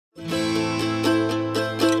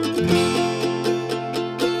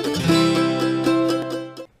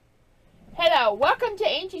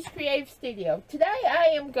Studio. Today I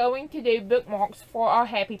am going to do bookmarks for our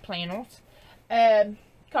happy planners. A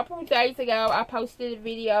couple of days ago I posted a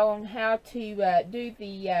video on how to do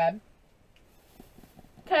the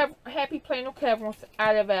happy planner covers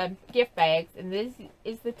out of gift bags, and this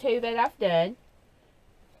is the two that I've done,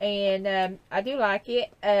 and I do like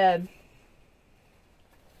it.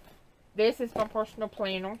 This is my personal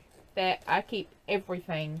planner that I keep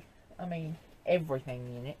everything,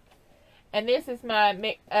 everything in it. And this is my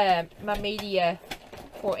my media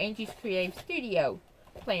for Angie's Creative Studio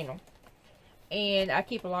planner. And I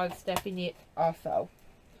keep a lot of stuff in it also.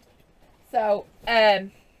 So,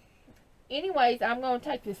 anyways, I'm going to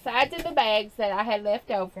take the sides of the bags that I had left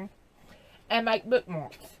over and make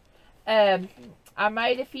bookmarks. I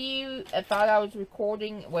made a few. I thought I was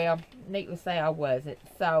recording. Well, needless to say, I wasn't.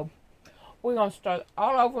 So, we're going to start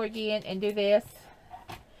all over again and do this.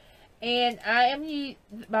 And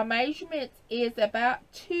my measurements is about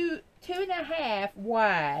 2.5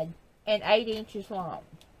 wide and 8 inches long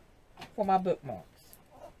for my bookmarks.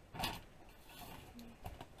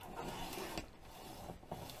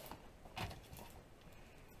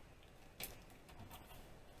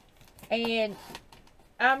 And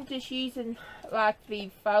I'm just using like the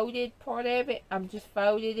folded part of it. I'm just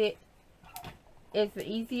folded it. It's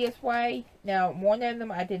the easiest way. Now, one of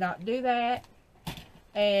them I did not do that.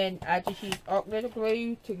 And I just use arc glitter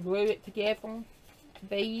glue to glue it together.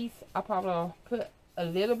 These, I probably put a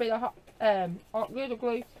little bit of arc glitter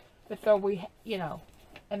glue before we,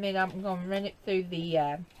 and then I'm going to run it through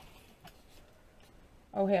the,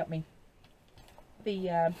 oh help me,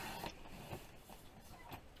 the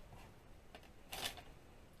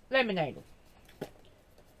laminator.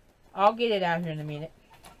 I'll get it out here in a minute.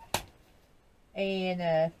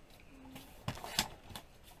 And,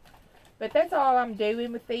 but that's all I'm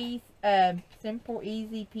doing with these. Simple,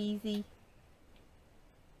 easy peasy.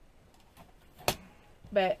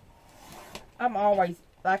 But I'm always,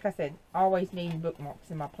 like I said, always needing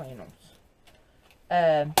bookmarks in my planners.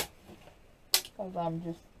 Because I'm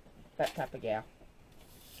just that type of gal.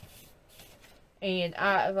 And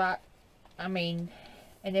and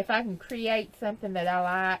if I can create something that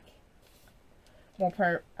I like,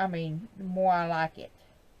 the more I like it.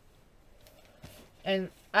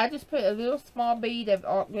 And I just put a little small bead of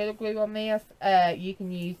arc glitter glue on this. You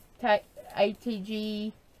can use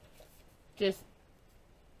ATG. Just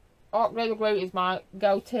arc glitter glue is my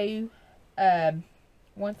go-to.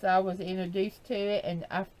 Once I was introduced to it and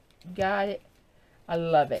I got it, I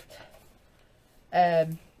love it.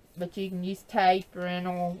 But you can use tape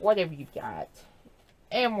or whatever you've got.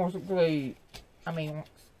 Elmer's glue,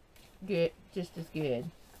 good, just as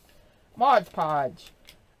good. Mod Podge.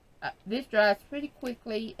 This dries pretty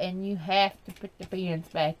quickly, and you have to put the pins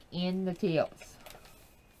back in the tips.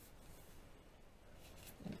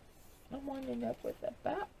 I'm winding up with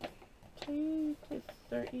about 2 plus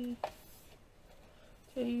 30,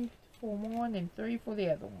 2 for one and 3 for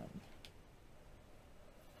the other one.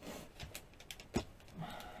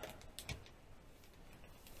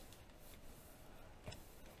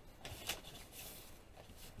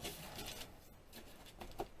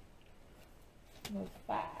 Was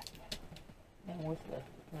 5. And with the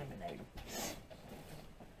laminator.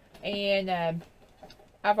 And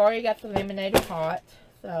I've already got the laminator hot,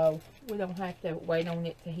 so we don't have to wait on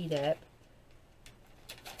it to heat up.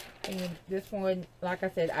 And this one, like I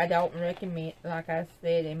said, I don't recommend, like I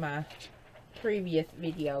said in my previous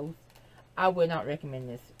videos, I would not recommend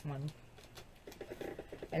this one.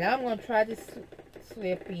 And I'm going to try to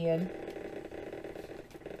slip in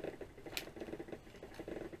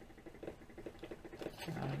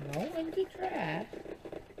I'm going to try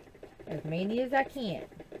as many as I can.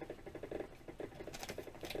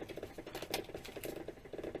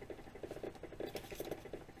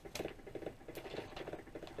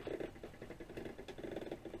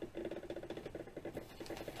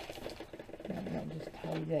 I'm going to just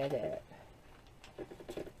tie that up.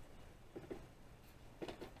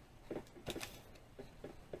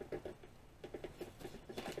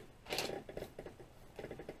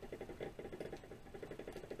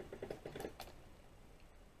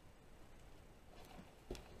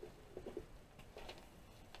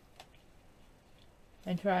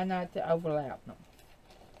 And try not to overlap them.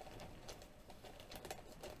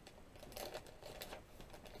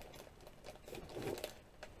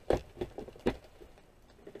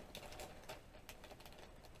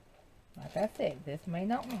 Like I said, this may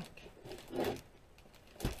not work.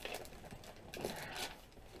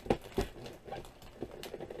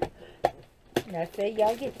 Now see,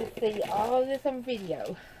 y'all get to see all of this on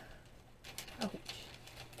video. Ouch.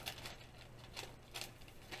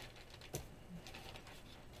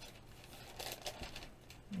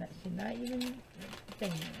 not even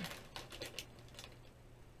thinking.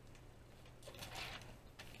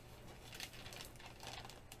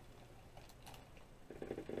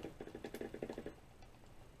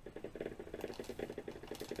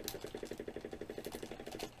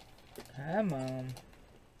 Come on.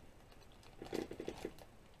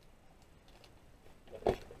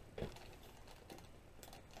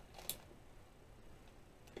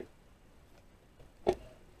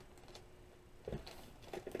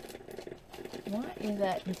 What is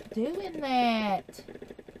that doing that?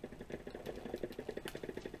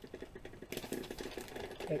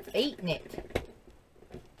 It's eating it.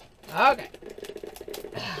 Okay.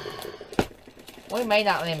 We may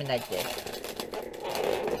not eliminate this.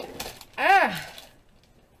 Ah!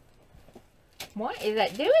 What is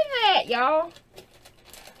that doing that, y'all?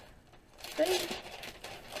 See?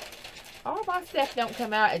 All my stuff don't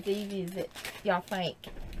come out as easy as y'all think.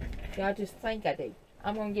 Y'all just think I do.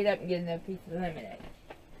 I'm going to get up and get another piece of lemonade.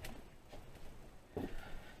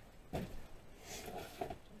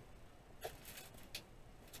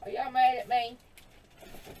 Are y'all mad at me?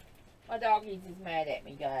 My doggies is mad at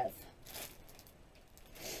me, guys.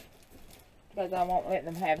 Because I won't let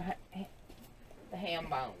them have the ham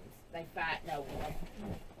bones. They fighting over them.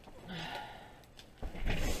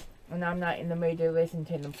 And I'm not in the mood to listen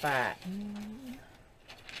to them fight.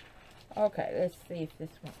 Okay, let's see if this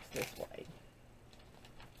works this way.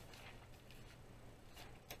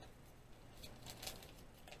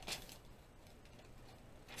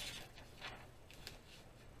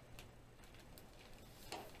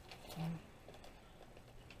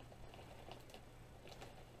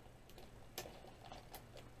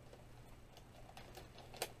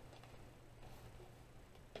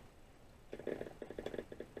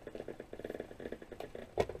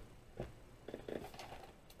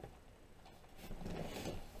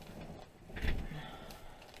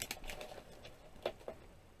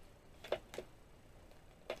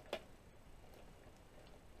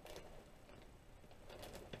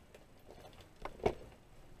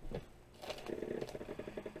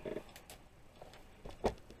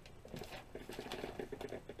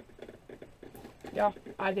 Y'all,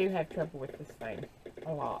 I do have trouble with this thing.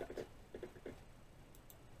 A lot.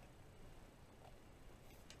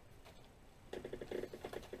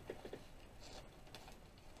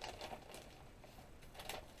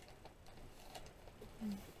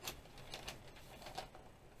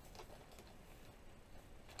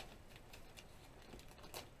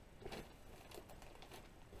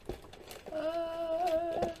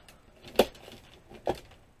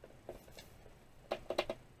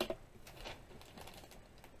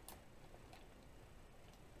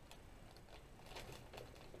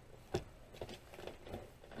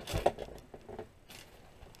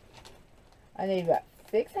 I need about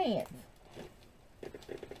 6 hands.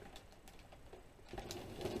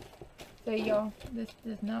 So y'all, this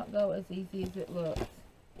does not go as easy as it looks.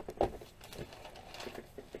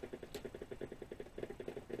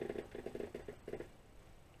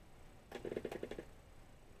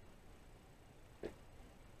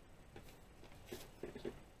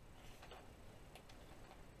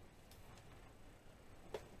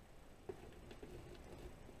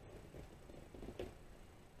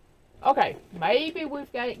 Okay, maybe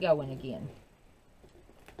we've got it going again.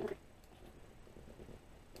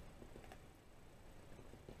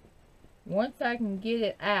 Once I can get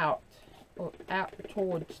it out, or out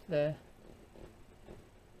towards the,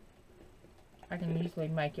 I can usually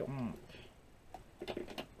make it work. Does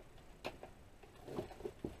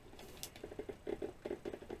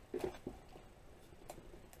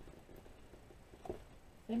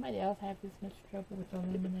anybody else have this much trouble with the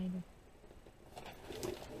illuminator?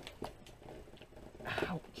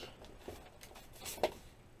 Ouch.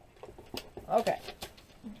 Okay.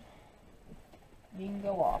 You can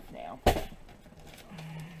go off now.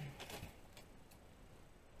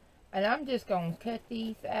 And I'm just going to cut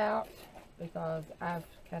these out because I've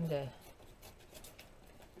they're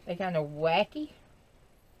kind of wacky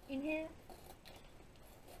in here.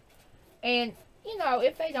 And, you know,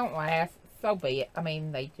 if they don't last, so be it. I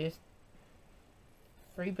mean, they just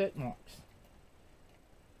free bookmarks.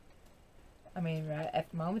 I mean, right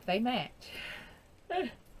at the moment, they match.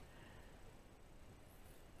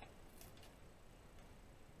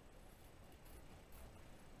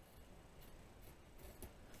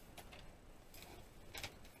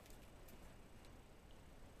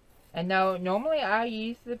 And no, normally I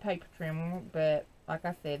use the paper trimmer, but like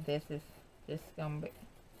I said, this is just gonna be,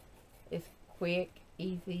 it's quick,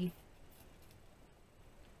 easy.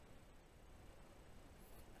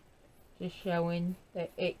 Just showing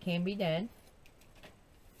that it can be done.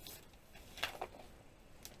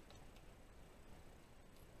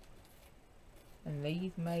 and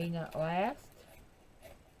these may not last.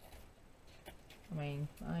 I mean,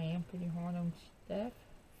 I am pretty hard on stuff.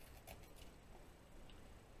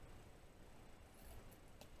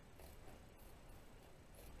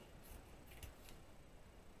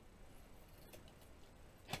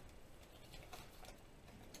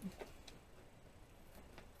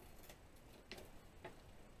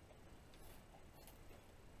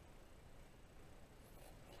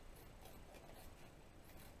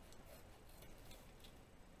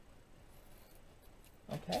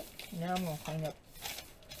 Okay, now I'm going to clean up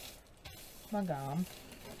my gum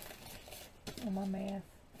and my mess.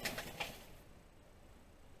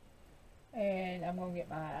 And I'm going to get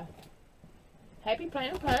my Happy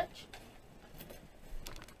Planner Punch.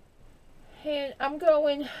 And I'm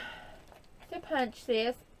going to punch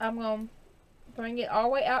this. I'm going to bring it all the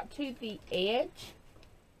way out to the edge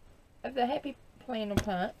of the Happy Planner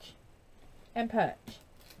Punch and punch.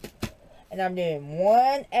 And I'm doing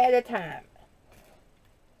one at a time.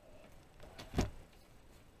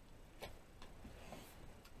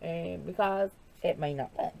 And because it may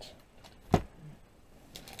not punch.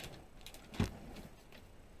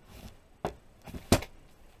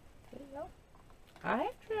 I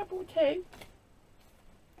have trouble too.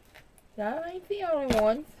 Y'all ain't the only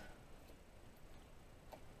ones.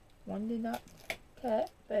 One did not cut,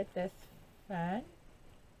 but that's fine.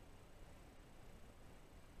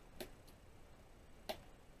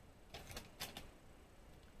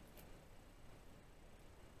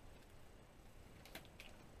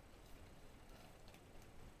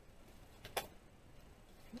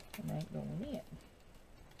 And ain't going in.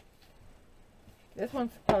 This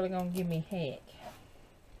one's probably gonna give me heck.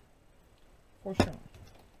 For sure.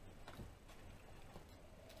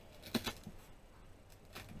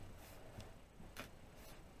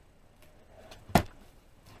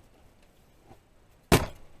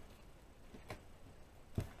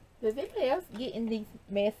 Does anybody else get in these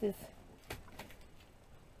messes?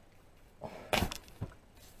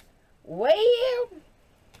 Well,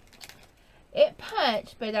 it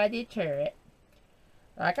punched, but I did tear it.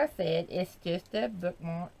 Like I said, it's just a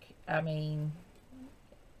bookmark. I mean,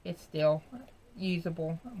 it's still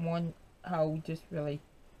usable. One hole just really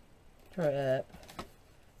tore up.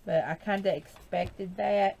 But I kind of expected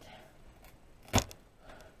that. Let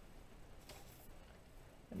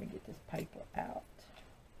me get this paper out.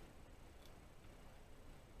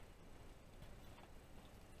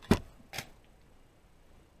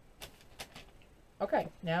 Okay,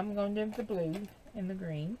 now I'm going to do the blue and the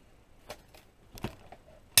green.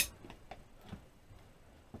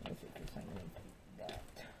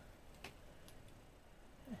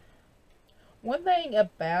 One thing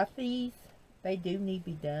about these, they do need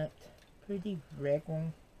to be dumped pretty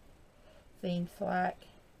regular, seems like.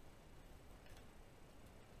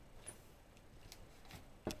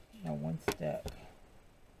 No one stuck.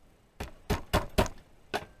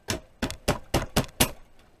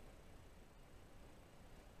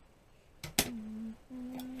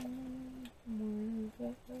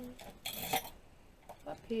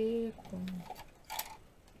 My pick one.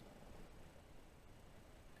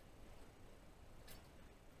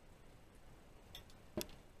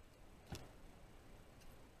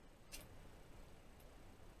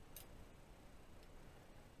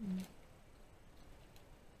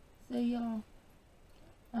 So y'all,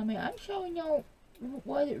 I mean, I'm showing y'all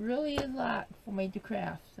what it really is like for me to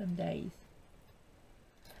craft some days.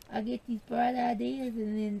 I get these bright ideas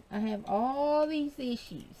and then I have all these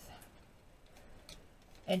issues.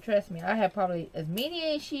 And trust me, I have probably as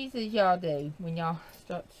many issues as y'all do when y'all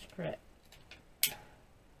start to scrap.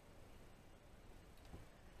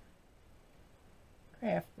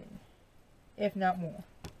 Crafting, if not more.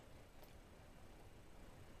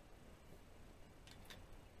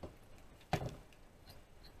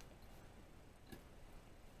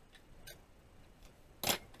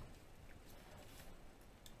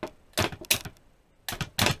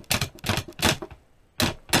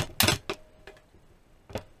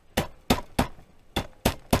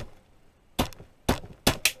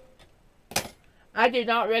 I do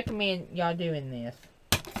not recommend y'all doing this.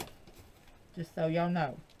 Just so y'all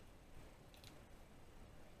know.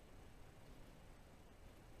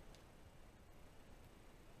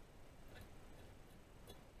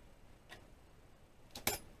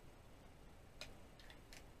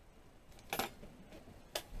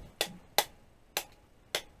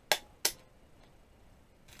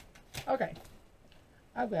 Okay.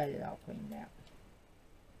 I've got it all cleaned out.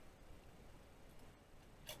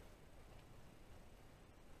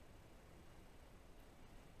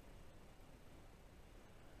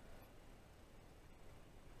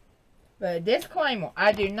 But disclaimer,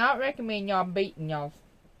 I do not recommend y'all beating y'all's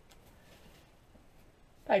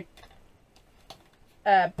paper,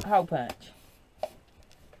 hole punch.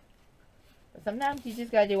 But sometimes you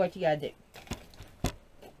just gotta do what you gotta do.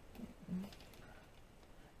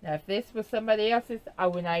 Now, if this was somebody else's, I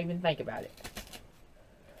would not even think about it.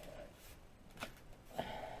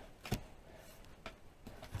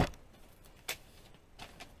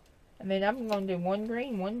 And then I'm going to do one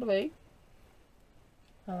green, one blue.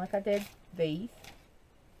 Like I did these.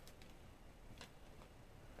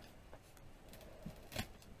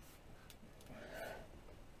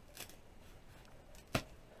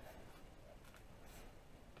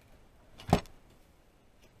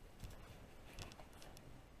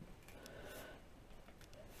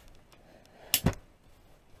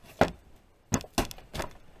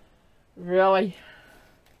 Really?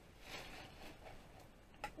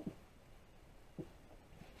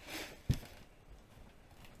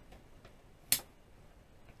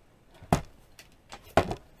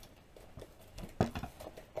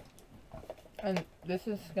 And this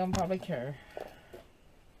is gonna probably tear.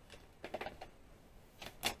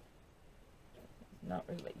 It's not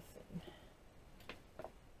releasing.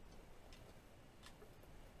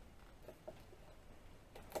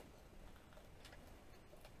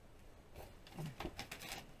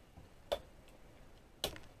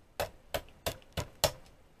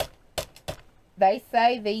 They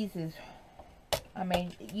say these is, I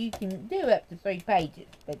mean, you can do up to 3 pages,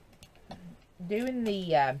 but doing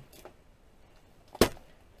the, and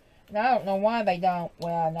I don't know why they don't,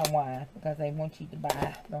 well, I know why, because they want you to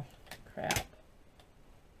buy the crap.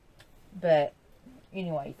 But,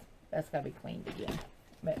 anyways, that's got to be cleaned again.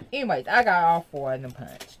 But, anyways, I got all 4 of them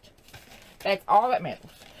punched. That's all that matters.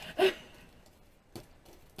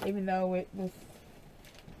 Even though it was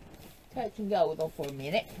touch and go though for a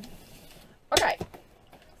minute. Okay,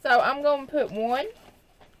 so I'm going to put one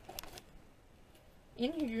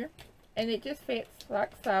in here, and it just fits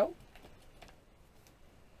like so.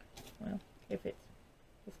 Well, if it's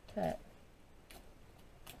just cut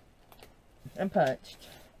and punched.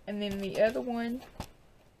 And then the other one,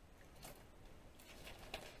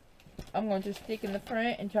 I'm going to just stick in the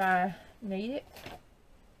front and try knead it.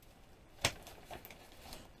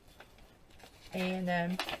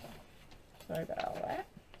 And, sorry about all that.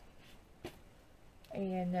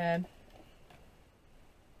 And,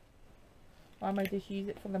 I might just use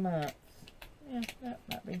it for the months. Yeah, that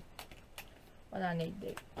might be what I need to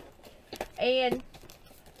do. And,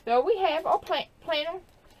 so we have our planner,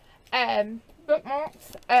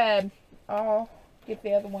 bookmarks. I'll get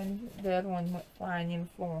the other one went flying in the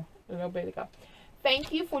floor a little bit ago.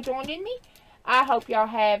 Thank you for joining me. I hope y'all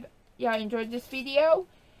enjoyed this video.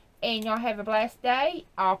 And y'all have a blessed day.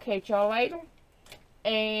 I'll catch y'all later.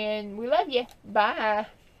 And we love you. Bye.